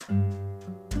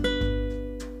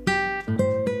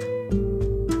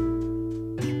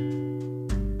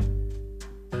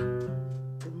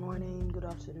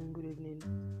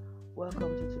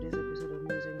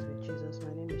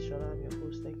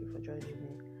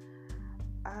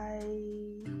I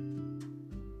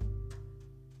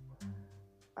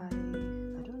I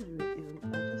don't even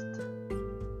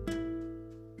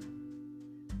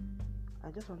I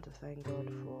just want to thank God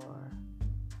for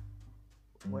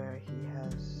where He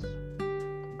has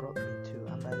brought me to.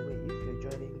 And by the way, if you're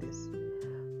joining this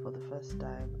for the first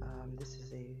time, this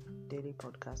is a daily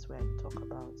podcast where I talk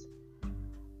about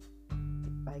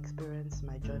my experience,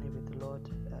 my journey with the Lord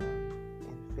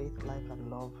in faith, life,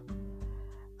 and love,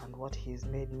 and what He's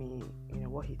made me,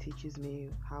 what He teaches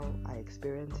me, how I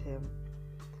experience Him,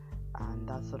 and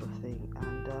that sort of thing.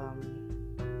 And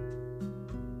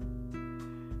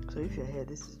so if you're here,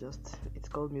 it's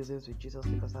called Musings with Jesus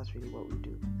because that's really what we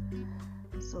do.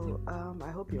 So I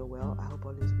hope you're well. I hope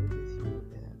all is good with you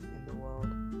in the world,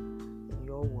 in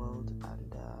your world.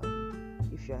 And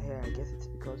if you're here, I guess it's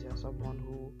because you're someone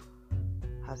who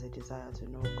has a desire to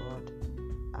know God,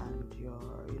 and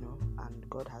and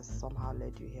God has somehow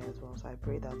led you here as well. So I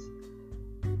pray that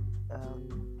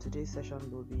today's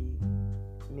session will be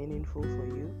meaningful for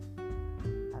you,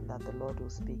 and that the Lord will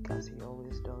speak as He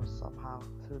always does somehow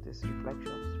through these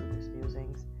reflections, through these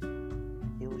musings.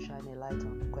 He will shine a light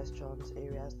on questions,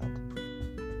 areas that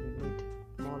you need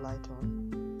more light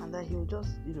on, and that He will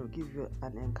just give you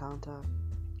an encounter,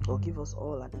 or give us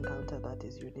all an encounter that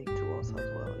is unique to us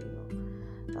as well.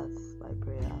 That's my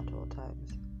prayer at all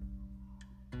times.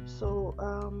 So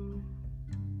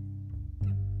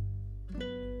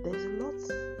there's a lot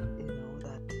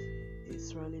that is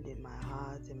swirling in my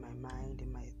heart, in my mind,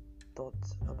 in my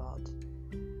thoughts about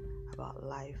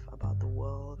life, about the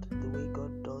world, the way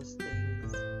God does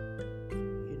things,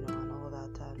 and all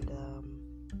that.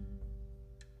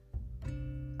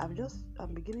 And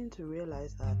I'm beginning to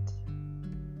realize that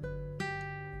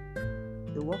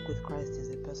the walk with Christ is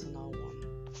a personal one.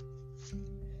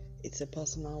 It's a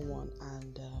personal one,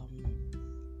 and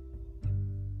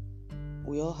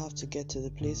we all have to get to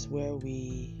the place where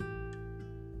we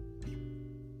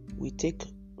take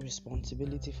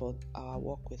responsibility for our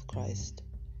walk with Christ,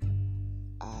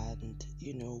 and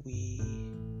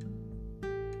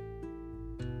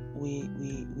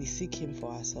we seek Him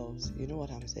for ourselves. You know what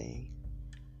I'm saying?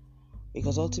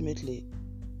 Because ultimately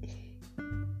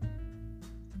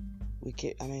we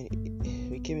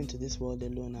came into this world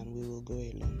alone, and we will go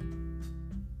alone.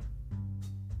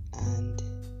 And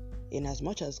in as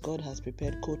much as God has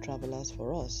prepared co-travelers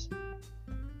for us,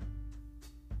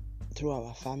 through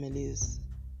our families,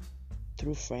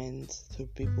 through friends, through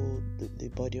people, the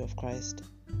body of Christ,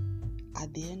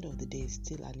 at the end of the day, it's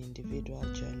still an individual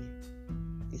journey.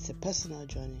 It's a personal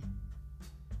journey.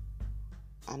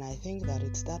 And I think that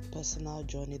it's that personal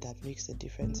journey that makes the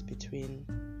difference between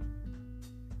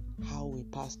how we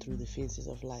pass through the phases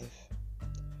of life.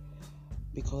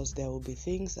 Because there will be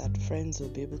things that friends will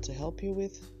be able to help you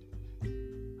with.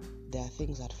 There are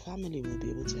things that family will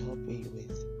be able to help you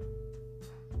with.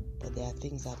 But there are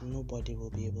things that nobody will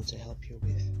be able to help you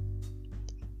with.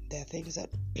 There are things that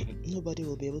nobody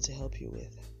will be able to help you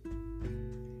with.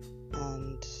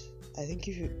 And I think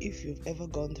if you've ever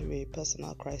gone through a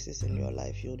personal crisis in your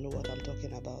life, you'll know what I'm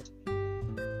talking about.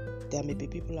 There may be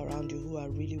people around you who are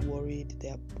really worried,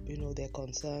 they're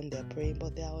concerned, they're praying,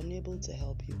 but they are unable to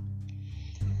help you.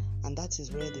 And that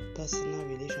is where the personal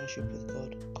relationship with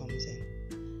God comes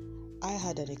in. I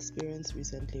had an experience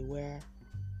recently where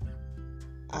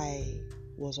I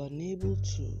was unable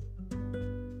to,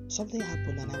 something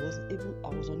happened and I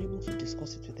was unable to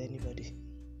discuss it with anybody.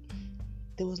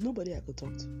 There was nobody I could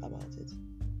talk to about it.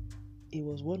 It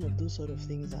was one of those sort of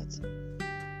things that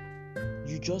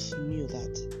you just knew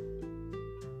that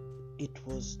it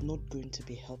was not going to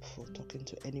be helpful talking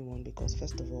to anyone, because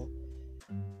first of all,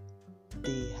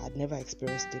 they had never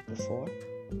experienced it before.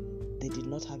 They did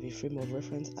not have a frame of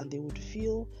reference, and they would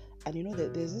feel, and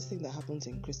there's this thing that happens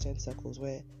in Christian circles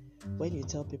where when you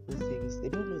tell people things, they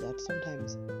don't know that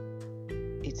sometimes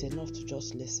it's enough to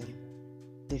just listen.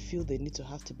 They feel they need to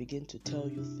have to begin to tell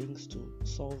you things to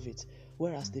solve it,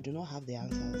 whereas they do not have the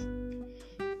answers.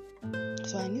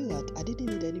 So I knew that I didn't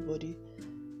need anybody.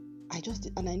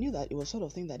 And I knew that it was sort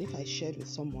of thing that if I shared with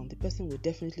someone, the person would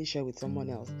definitely share with someone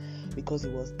else, because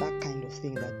it was that kind of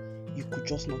thing that you could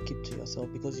just not keep to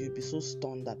yourself, because you'd be so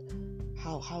stunned that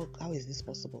how is this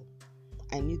possible?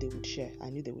 I knew they would share. I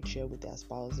knew they would share with their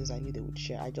spouses. I knew they would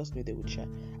share. I just knew they would share.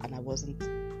 And I wasn't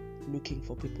looking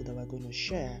for people that were going to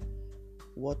share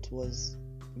what was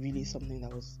really something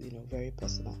that was, very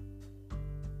personal.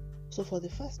 So for the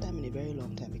first time in a very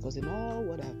long time, because in all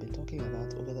what I've been talking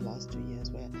about over the last 2 years,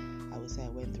 where I would say I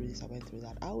went through this, I went through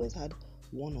that, I always had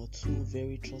one or two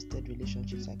very trusted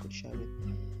relationships I could share with.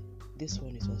 This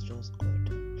one, it was just God.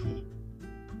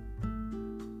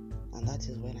 And that that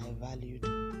is when I valued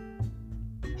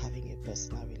having a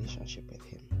personal relationship with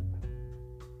him,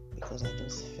 because I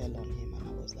just fell on him and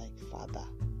I was like, Father,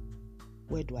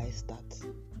 where do I start?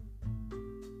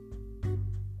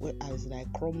 I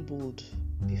crumbled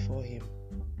before him,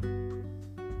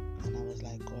 and I was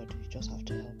like, God, you just have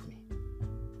to help me.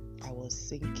 I was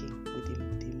sinking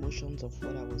with the emotions of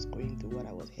what I was going through, what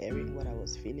I was hearing, what I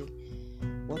was feeling,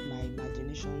 what my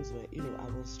imaginations were.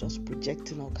 I was just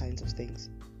projecting all kinds of things.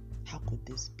 How could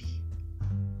this be?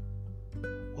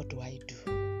 What do I do?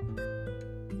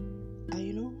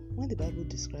 And when the Bible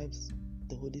describes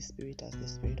the Holy Spirit as the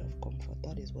Spirit of comfort,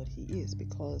 that is what he is,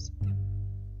 because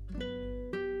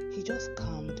he just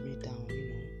calmed me down.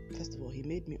 First of all, he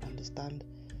made me understand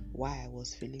why I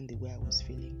was feeling the way I was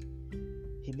feeling.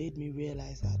 He made me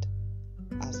realize that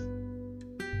as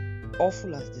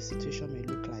awful as the situation may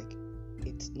look like,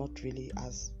 it's not really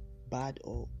as bad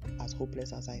or as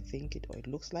hopeless as I think it or it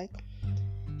looks like.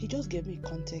 He just gave me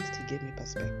context, he gave me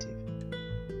perspective,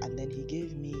 and then he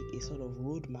gave me a sort of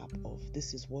roadmap of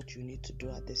this is what you need to do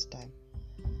at this time.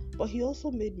 But he also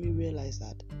made me realize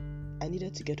that I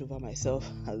needed to get over myself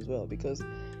as well, because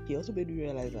he also made me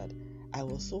realize that I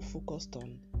was so focused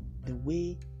on the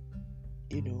way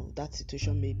that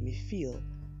situation made me feel.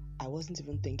 I wasn't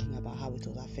even thinking about how it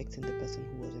was affecting the person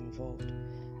who was involved.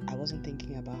 I wasn't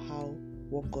thinking about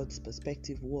what God's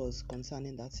perspective was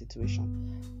concerning that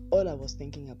situation. All I was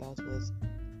thinking about was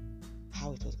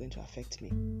how it was going to affect me,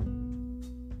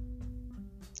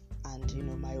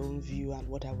 and my own view and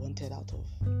what I wanted out of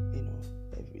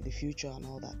the future and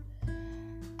all that.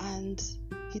 And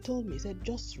he told me, he said,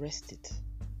 just rest it,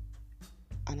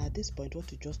 and at this point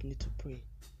what you just need to pray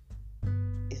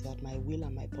is that my will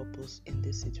and my purpose in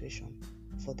this situation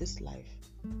for this life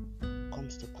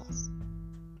comes to pass,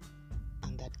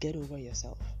 and that get over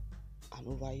yourself and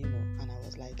over and I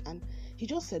was like, and he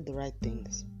just said the right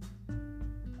things.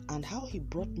 And how he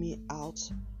brought me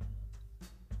out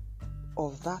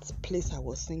of that place I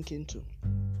was sinking to.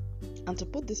 And to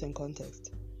put this in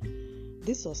context,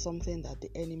 this was something that the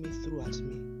enemy threw at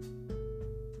me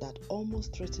that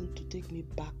almost threatened to take me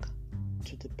back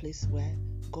to the place where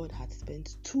God had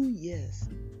spent 2 years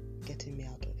getting me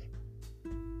out of.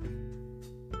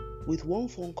 With one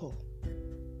phone call,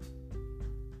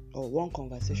 or one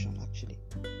conversation actually,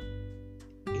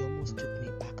 he almost took me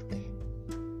back there.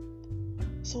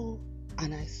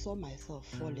 And I saw myself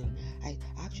falling. I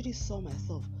actually saw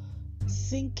myself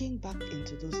sinking back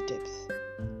into those depths.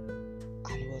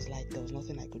 And it was like there was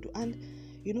nothing I could do. And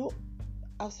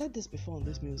I've said this before on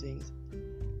these musings,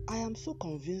 I am so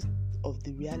convinced of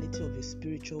the reality of a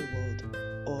spiritual world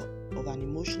or of an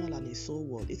emotional and a soul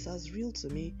world. It's as real to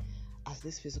me as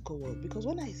this physical world. Because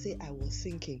when I say I was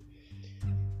sinking,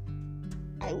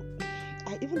 I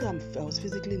even though I was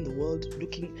physically in the world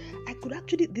looking, I could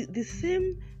actually, the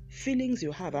same feelings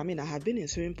you have. I mean, I had been in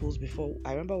swimming pools before.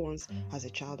 I remember once as a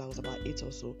child, I was about 8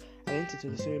 or so, I went into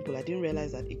the swimming pool. I didn't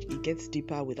realize that it gets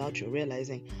deeper without you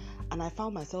realizing, and I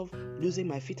found myself losing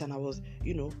my feet, and I was,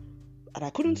 and I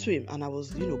couldn't swim, and I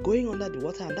was, going under the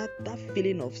water, and that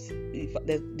feeling of,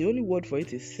 the only word for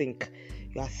it is sink.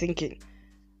 You are sinking.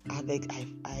 I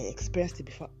experienced it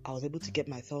before I was able to get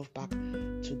myself back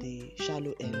to the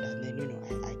shallow end, and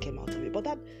then I came out of it. But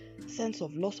that sense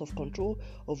of loss of control,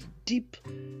 of deep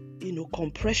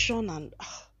compression, and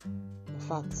in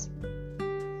fact,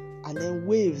 and then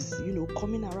waves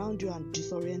coming around you, and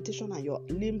disorientation, and your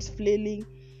limbs flailing,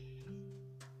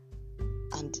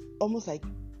 and almost like,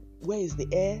 where is the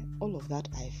air? All of that,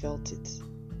 I felt it,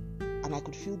 and I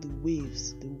could feel the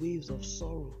waves of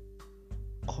sorrow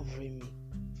covering me.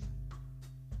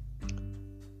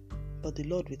 But the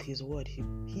Lord, with his word, he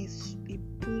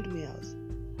pulled me out.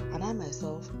 And I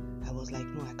myself, I was like,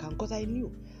 no, I can't. Because I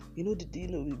knew,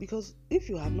 because if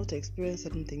you have not experienced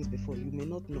certain things before, you may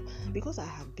not know. Because I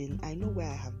know where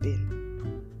I have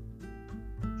been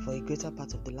for a greater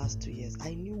part of the last 2 years.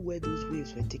 I knew where those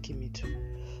waves were taking me to.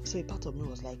 So a part of me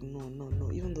was like, no.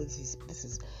 Even though this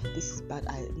is bad,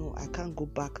 I can't go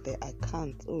back there. I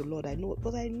can't. Oh Lord, I know.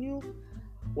 But I knew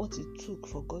what it took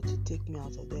for God to take me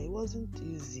out of there. It wasn't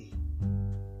easy.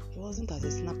 It wasn't as a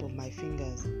snap of my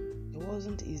fingers. It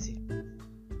wasn't easy.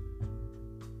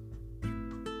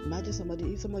 Imagine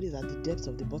if somebody is at the depths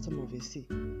of the bottom of a sea.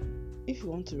 If you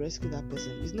want to rescue that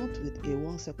person, it's not with a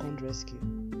 1-second rescue.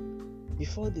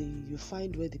 Before you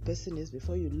find where the person is,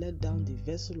 before you let down the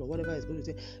vessel or whatever it's going to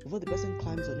say, before the person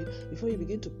climbs on it, before you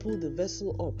begin to pull the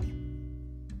vessel up.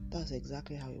 That's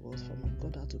exactly how it was for me.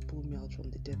 God had to pull me out from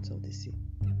the depths of the sea.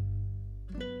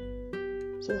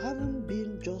 So having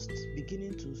been just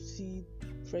beginning to see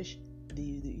fresh,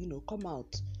 come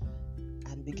out,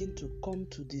 and begin to come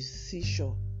to the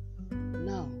seashore.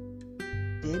 Now,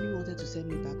 the enemy wanted to send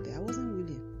me back there. I wasn't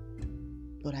willing,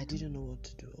 but I didn't know what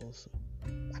to do also.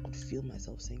 I could feel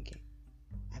myself sinking.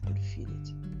 I could feel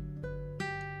it.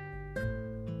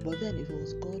 But then it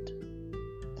was God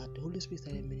that the Holy Spirit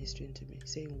started ministering to me,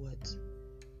 saying words.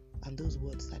 And those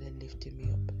words started lifting me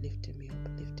up, lifting me up,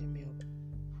 lifting me up.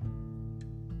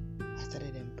 I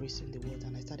started embracing the words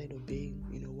and I started obeying,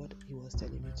 what He was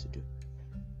telling me to do.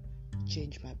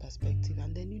 Change my perspective.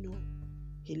 And then,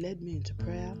 He led me into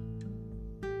prayer.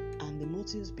 And the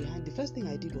motives behind, the first thing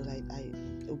I did was I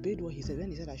obeyed what He said. When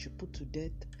He said I should put to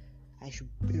death, I should,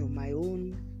 my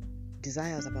own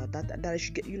desires about that I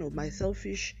should get, my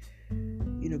selfish,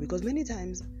 because many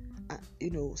times,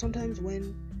 sometimes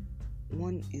when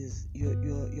one is,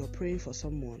 you're praying for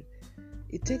someone,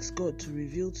 it takes God to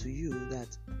reveal to you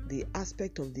that the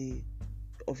aspect of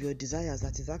your desires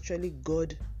that is actually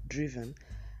God driven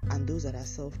and those that are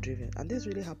self-driven. And this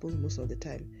really happens most of the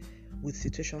time with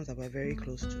situations that we're very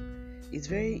close to. It's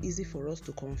very easy for us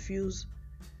to confuse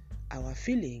our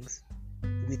feelings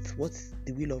with what's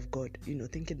the will of God,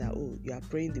 thinking that, you are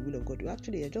praying the will of God.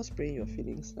 You're just praying your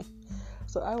feelings.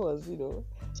 So I was,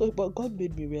 but God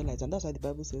made me realize, and that's why the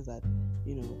Bible says that,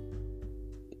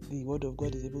 the word of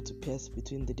God is able to pierce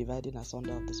between the dividing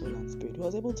asunder of the soul and spirit. He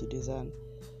was able to discern,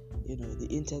 the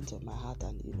intent of my heart,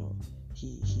 and,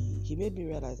 he made me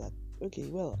realize that, okay,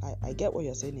 well, I get what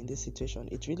you're saying in this situation.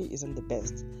 It really isn't the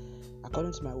best.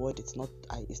 According to my word, it's not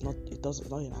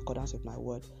in accordance with my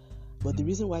word. But the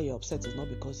reason why you're upset is not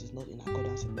because it's not in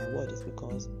accordance with my word. It's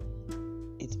because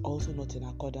it's also not in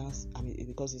accordance.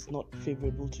 Because it's not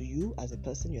favorable to you as a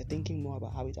person. You're thinking more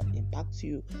about how it impacts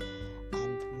you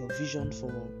and your vision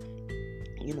for,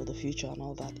 the future and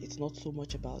all that. It's not so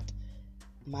much about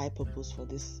my purpose for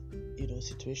this,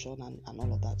 situation and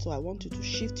all of that. So I want you to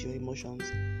shift your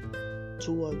emotions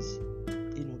towards,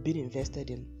 being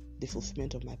invested in the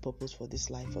fulfillment of my purpose for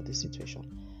this life, for this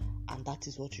situation. And that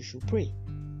is what you should pray.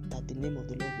 That the name of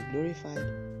the Lord be glorified,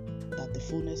 that the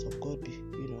fullness of God be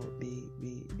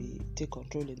take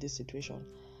control in this situation,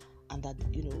 and that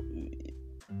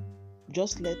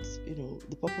just let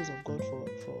the purpose of God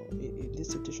for in this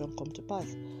situation come to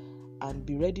pass, and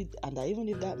be ready. And that even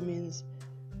if that means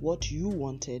what you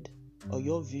wanted or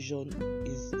your vision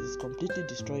is completely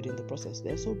destroyed in the process,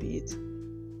 then so be it.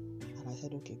 And I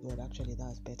said, okay, God, actually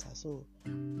that's better. So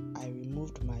I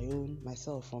removed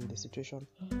myself from the situation.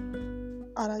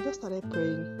 And I just started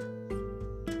praying,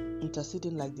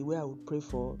 interceding like the way I would pray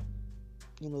for,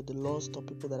 the lost or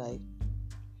people that I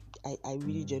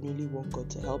really genuinely want God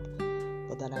to help,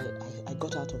 but that I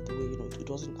got out of the way. It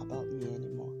wasn't about me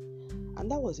anymore.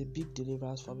 And that was a big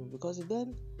deliverance for me, because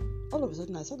then all of a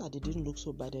sudden I saw that it didn't look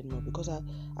so bad anymore, because I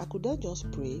could then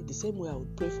just pray the same way I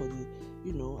would pray for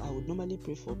I would normally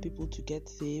pray for people to get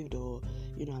saved, or,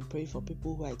 and pray for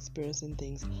people who are experiencing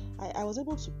things. I was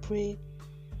able to pray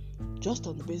just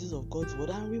on the basis of God's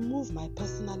word and remove my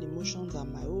personal emotions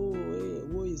and my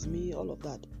woe is me, all of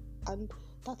that. And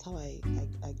that's how I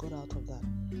got out of that.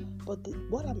 But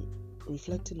what I'm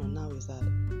reflecting on now is that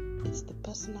it's the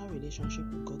personal relationship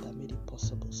with God that made it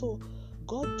possible. So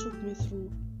God took me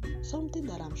through something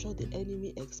that I'm sure the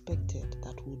enemy expected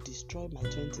that would destroy my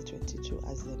 2022,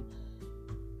 as in,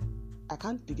 I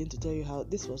can't begin to tell you how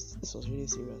this was really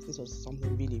serious. This was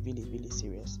something really, really, really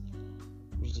serious.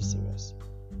 Really serious.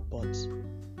 But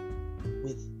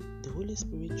with the Holy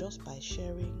Spirit, just by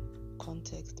sharing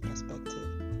context,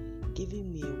 perspective,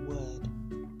 giving me a word,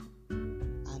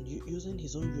 and using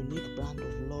His own unique brand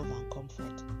of love and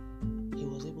comfort, He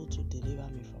was able to deliver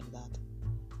me from that.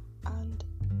 And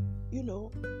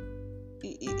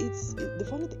it's the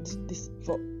funny thing. This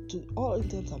to all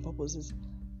intents and purposes,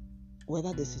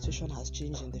 whether the situation has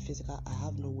changed in the physical, I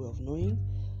have no way of knowing.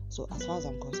 So as far as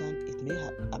I'm concerned, it may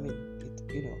have.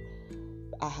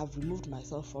 I have removed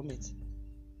myself from it,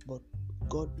 but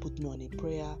God put me on a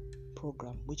prayer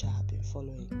program which I have been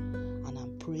following, and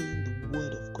I'm praying the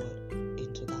word of God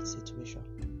into that situation.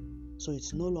 So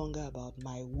it's no longer about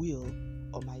my will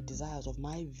or my desires, of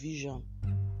my vision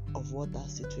of what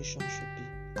that situation should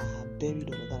be. I have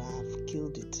buried all of that. I have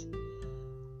killed it,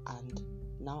 and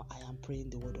now I am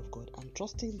praying the word of God and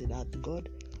trusting that God,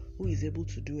 who is able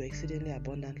to do exceedingly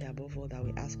abundantly above all that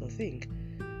we ask or think,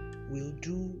 will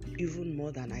do even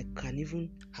more than I can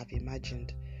even have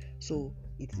imagined. So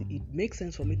it makes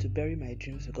sense for me to bury my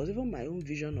dreams, because even my own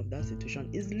vision of that situation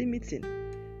is limiting,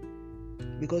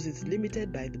 because it's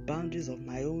limited by the boundaries of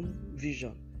my own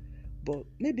vision. But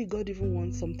maybe God even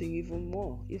wants something even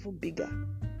more, even bigger,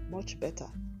 much better,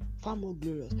 far more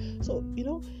glorious. So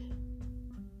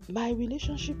my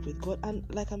relationship with God, and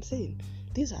like I'm saying,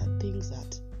 These are things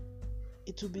that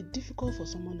it will be difficult for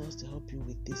someone else to help you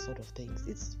with these sort of things.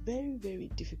 It's very, very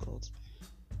difficult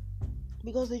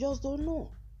because they just don't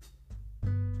know.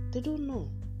 They don't know.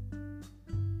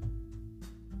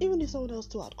 Even if someone else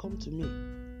too had come to me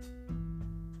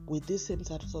with this same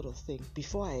sort of thing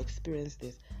before I experienced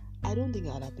this, I don't think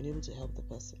I'd have been able to help the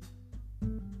person.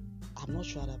 I'm not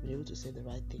sure I'd have been able to say the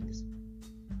right things.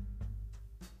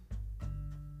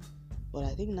 But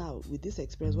I think now, with this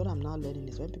experience, what I'm now learning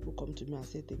is when people come to me and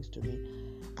say things to me,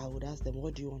 I would ask them,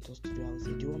 what do you want us to do? I would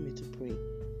say, do you want me to pray?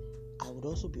 I would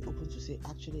also be open to say,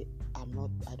 actually, I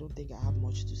don't think I have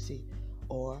much to say.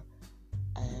 Or,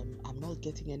 I'm not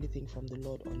getting anything from the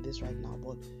Lord on this right now,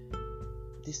 but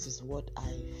this is what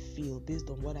I feel based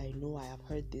on what I know. I have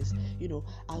heard this.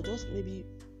 I'll just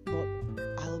but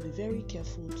I'll be very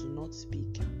careful to not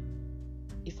speak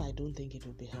if I don't think it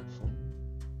will be helpful.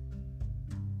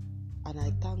 And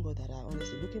I thank God that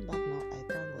honestly, looking back now, I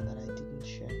thank God that I didn't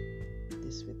share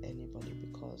this with anybody,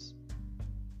 because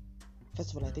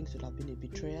first of all, I think it would have been a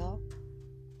betrayal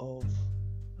of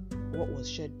what was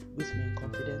shared with me in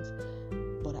confidence.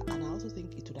 And I also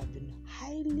think it would have been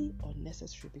highly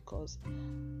unnecessary, because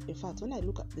in fact, when I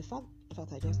look at the fact,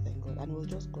 I just thank God, and it was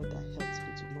just God that helped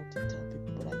me to not to tell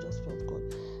people. But I just felt, God,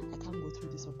 I can't go through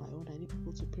this on my own. I need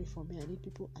people to pray for me. I need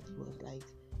people. And He was like,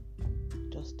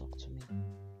 just talk to me.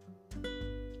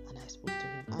 And I spoke to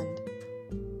Him.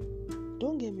 And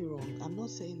don't get me wrong, I'm not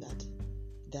saying that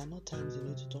there are not times you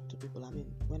need to talk to people. I mean,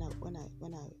 when I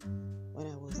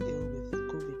was ill with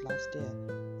COVID last year,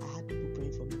 I had people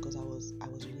praying for me because I was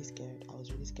really scared. I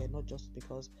was really scared, not just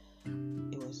because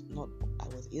I was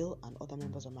ill and other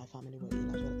members of my family were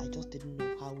ill as well. I just didn't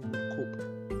know how we would cope.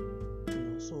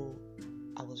 So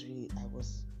I was really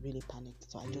panicked.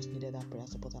 So I just needed that prayer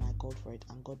support, and I called for it.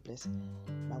 And God bless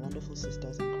my wonderful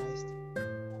sisters in Christ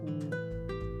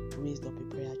who raised up a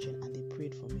prayer chain, and they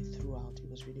prayed for me throughout. It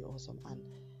was really awesome, and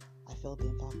I felt the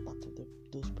impact of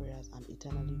those prayers. I'm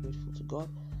eternally grateful to God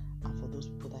and for those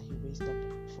people that He raised up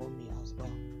for me as well.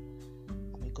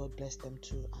 And may God bless them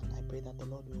too, and I pray that the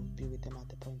Lord will be with them at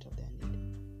the point of their need.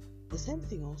 The same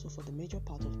thing also for the major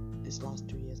part of this last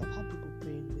 2 years. I've had people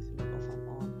praying with me off and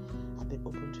on. I've been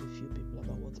open to a few people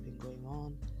about what's been going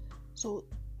on. So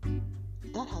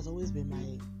that has always been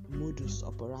my modus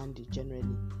operandi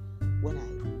generally. When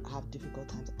I have difficult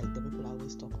times, the people I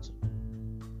always talk to.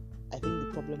 I think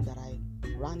the problem that I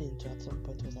ran into at some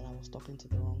point was that I was talking to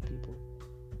the wrong people,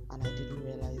 and I didn't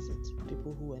realize it.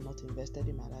 People who were not invested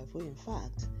in my life, who in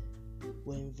fact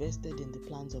were invested in the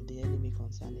plans of the enemy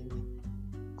concerning me,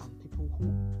 and people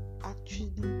who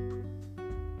actually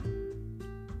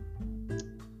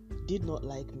did not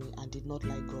like me and did not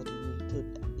like God in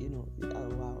me.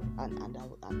 Wow.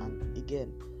 And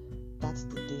again, that's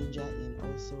the danger in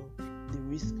also the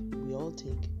risk we all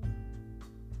take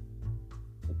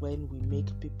when we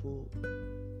make people,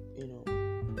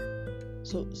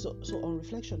 So on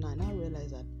reflection, I now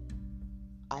realize that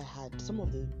I had some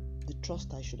of the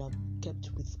trust I should have kept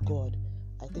with God.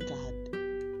 I think I had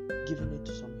given it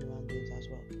to some human beings as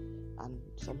well, and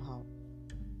somehow.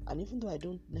 And even though I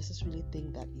don't necessarily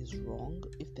think that is wrong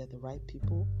if they're the right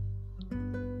people,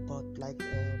 but like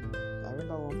I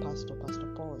remember one Pastor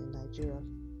Paul in Nigeria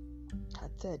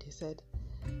had said, he said,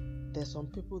 there's some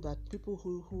people that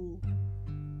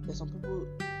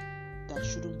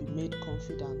shouldn't be made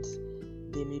confidant.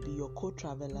 They may be your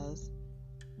co-travelers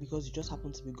because you just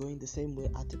happen to be going the same way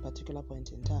at a particular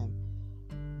point in time,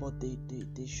 but they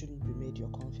shouldn't be made your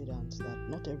confidant. That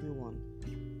not everyone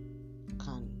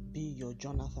can be your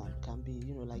Jonathan, can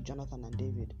be like Jonathan and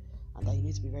David, and that you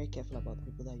need to be very careful about the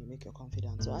people that you make your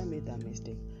confidant. So I made that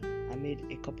mistake. I made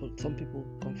some people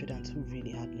confidant who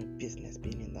really had no business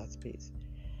being in that space,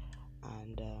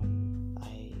 and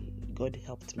God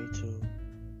helped me to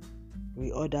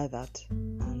reorder that,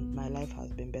 and my life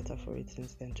has been better for it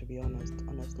since then, to be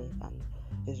honestly, and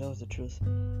it's just the truth.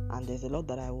 And there's a lot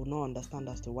that I will not understand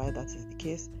as to why that is the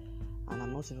case, and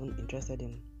I'm not even interested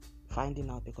in finding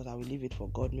out, because I will leave it for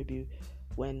God. Maybe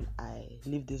when I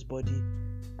leave this body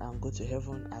and go to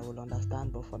heaven, I will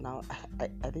understand, but for now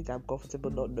I think I'm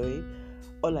comfortable not knowing.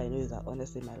 All I know is that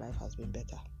honestly my life has been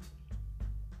better.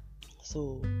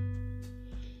 So,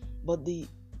 but the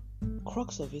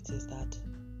crux of it is that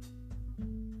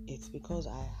it's because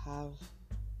I have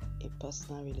a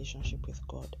personal relationship with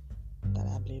God that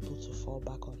I'm able to fall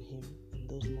back on Him in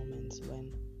those moments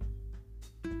when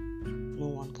no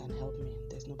one can help me.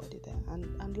 There's nobody there.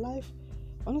 And life,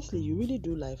 honestly, you really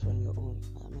do life on your own.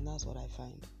 I mean, that's what I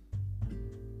find.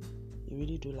 You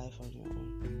really do life on your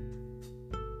own.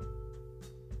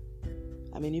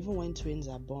 I mean, even when twins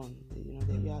are born,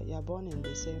 you are born in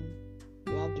the same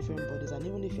you have different bodies, and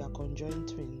even if you are conjoined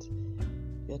twins,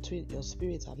 your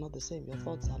spirits are not the same. Your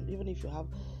thoughts, and even if you have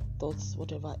thoughts,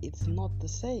 whatever, it's not the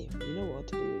same. You know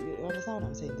what? You understand what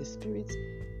I'm saying? The spirit,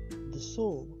 the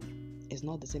soul is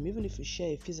not the same. Even if you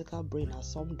share a physical brain,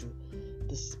 as some do,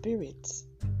 the spirit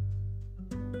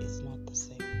is not the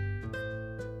same.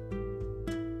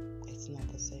 It's not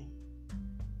the same.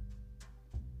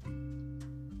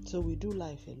 So we do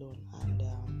life alone, and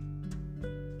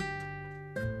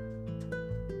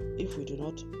if we do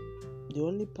not, the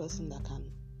only person that can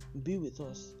be with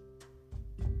us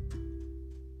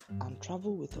and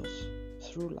travel with us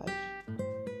through life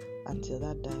until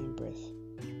that dying breath,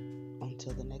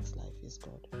 until the next life, is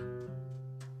God.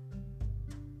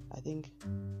 I think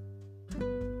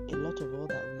a lot of all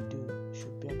that we do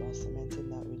should be about cementing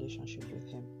that relationship with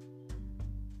Him.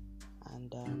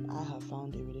 And I have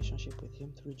found a relationship with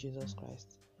Him through Jesus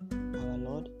Christ, our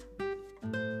Lord.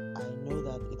 I know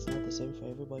that it's not the same for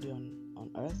everybody on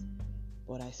earth,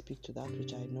 but I speak to that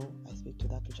which I know, I speak to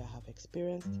that which I have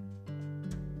experienced,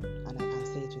 and I can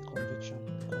say it with conviction,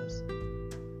 because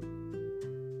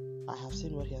I have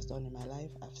seen what He has done in my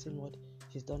life. I've seen what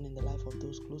He's done in the life of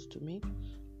those close to me.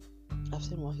 I've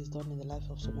seen what He's done in the life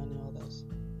of so many others.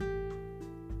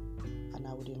 And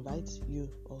I would invite you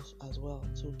also as well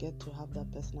to get to have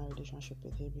that personal relationship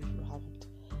with Him if you haven't.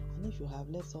 And if you have,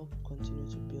 let's all continue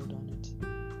to build on it.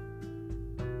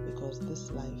 Because this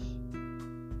life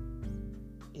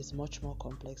is much more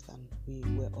complex than we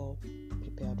were all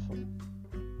prepared for.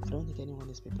 I don't think anyone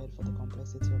is prepared for the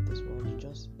complexity of this world. It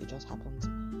just happens,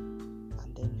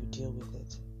 and then you deal with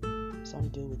it. Some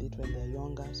deal with it when they're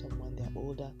younger, some when they're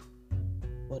older,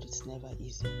 but it's never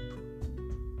easy.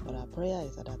 But our prayer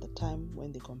is that at the time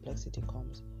when the complexity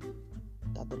comes,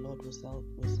 that the Lord will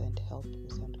send help, will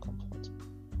send comfort,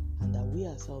 and that we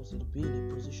ourselves will be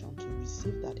in a position to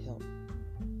receive that help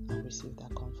and receive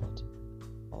that comfort,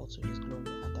 all to His glory.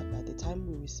 And that by the time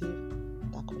we receive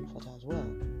that comfort as well,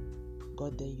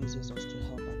 God then uses us to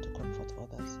help and to comfort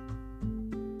others,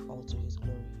 all to His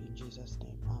glory. In Jesus'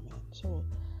 name, amen. So,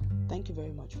 thank you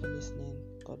very much for listening.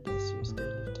 God bless you. Stay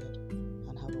lifted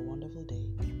and have a wonderful day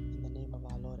in the name of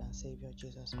our Lord and Savior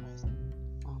Jesus Christ.